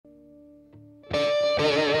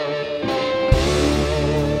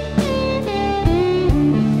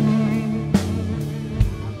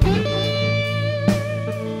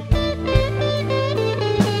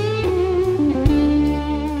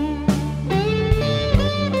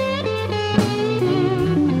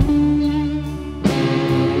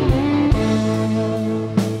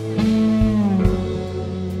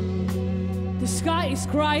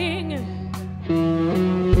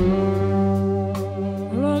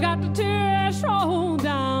Look at the tears roll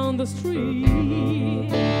down the street.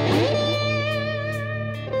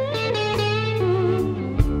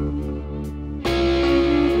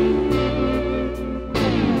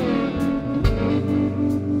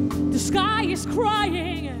 The sky is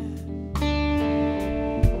crying.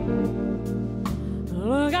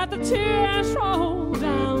 Look at the tears roll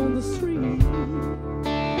down the street.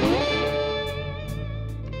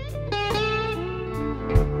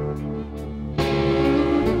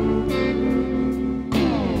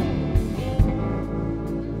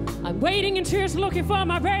 Waiting in tears, looking for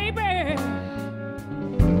my baby,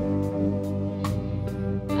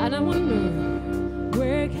 and I wonder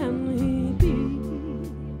where can he be?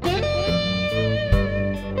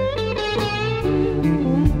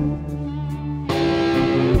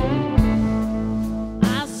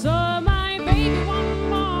 I saw my baby one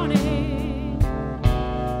morning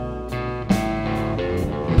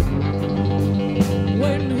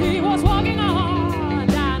when he was walking on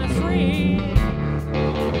down the street.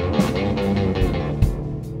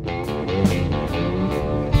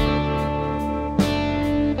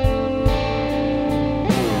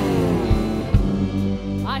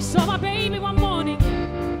 Saw my baby one morning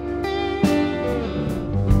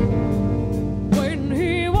when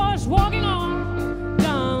he was walking on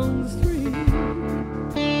down the street.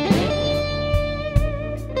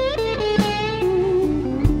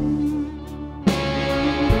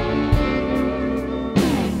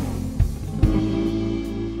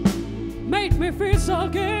 Made me feel so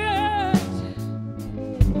good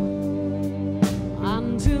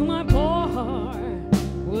until my poor heart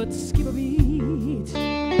would skip a beat.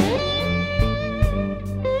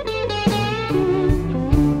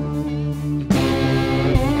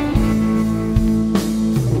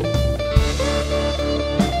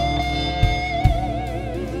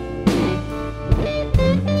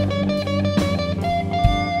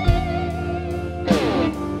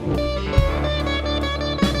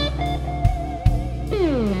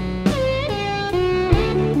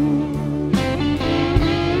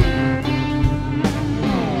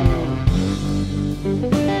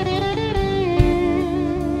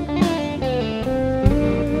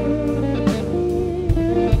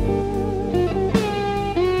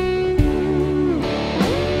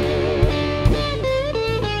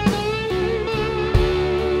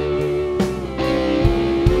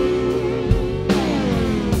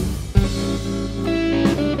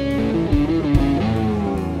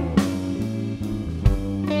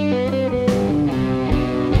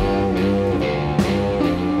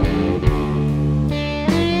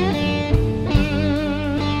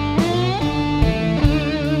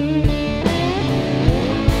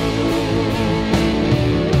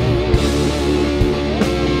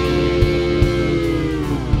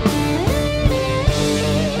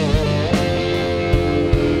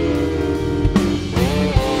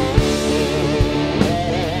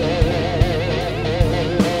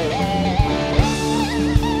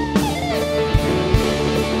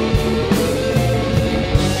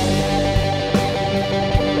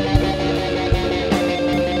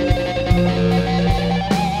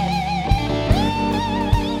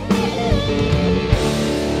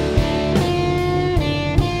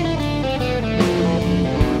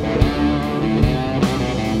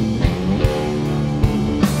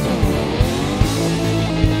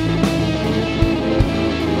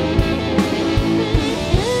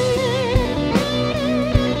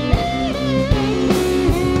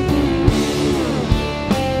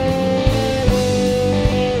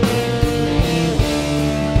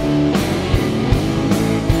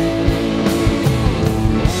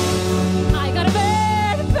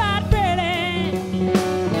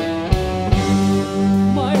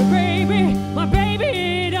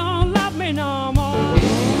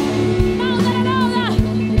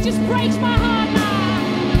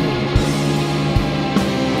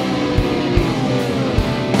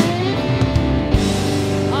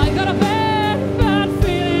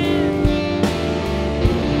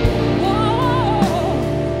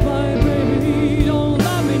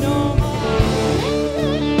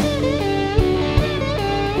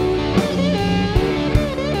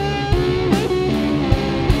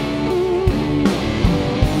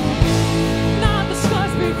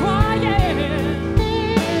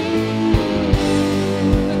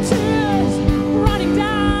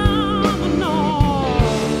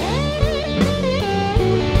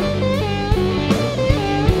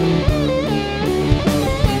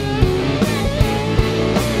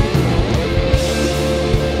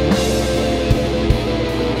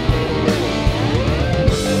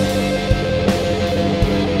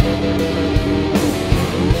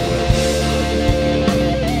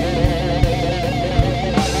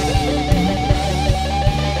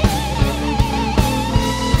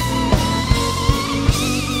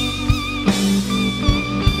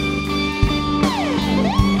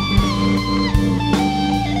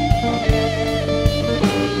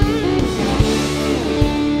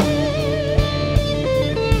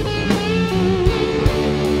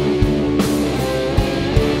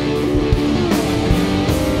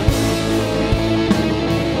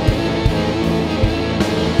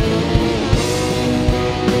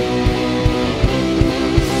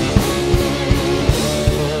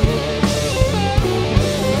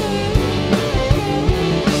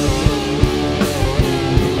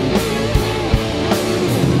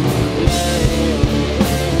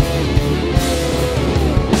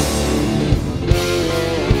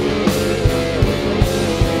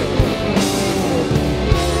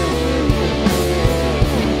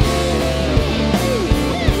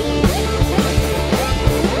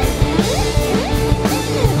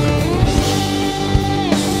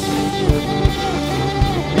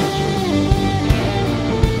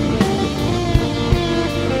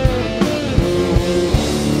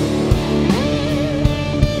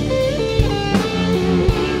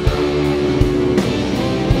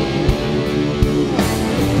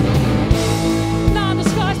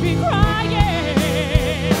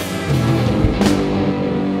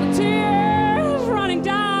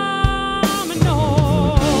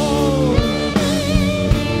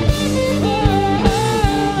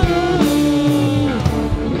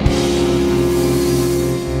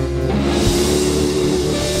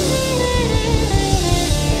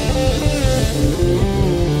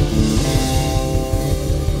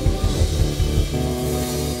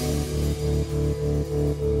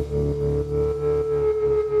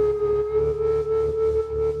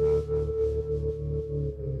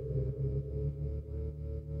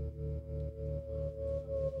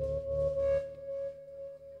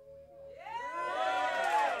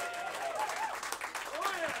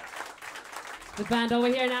 The band over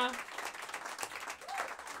here now.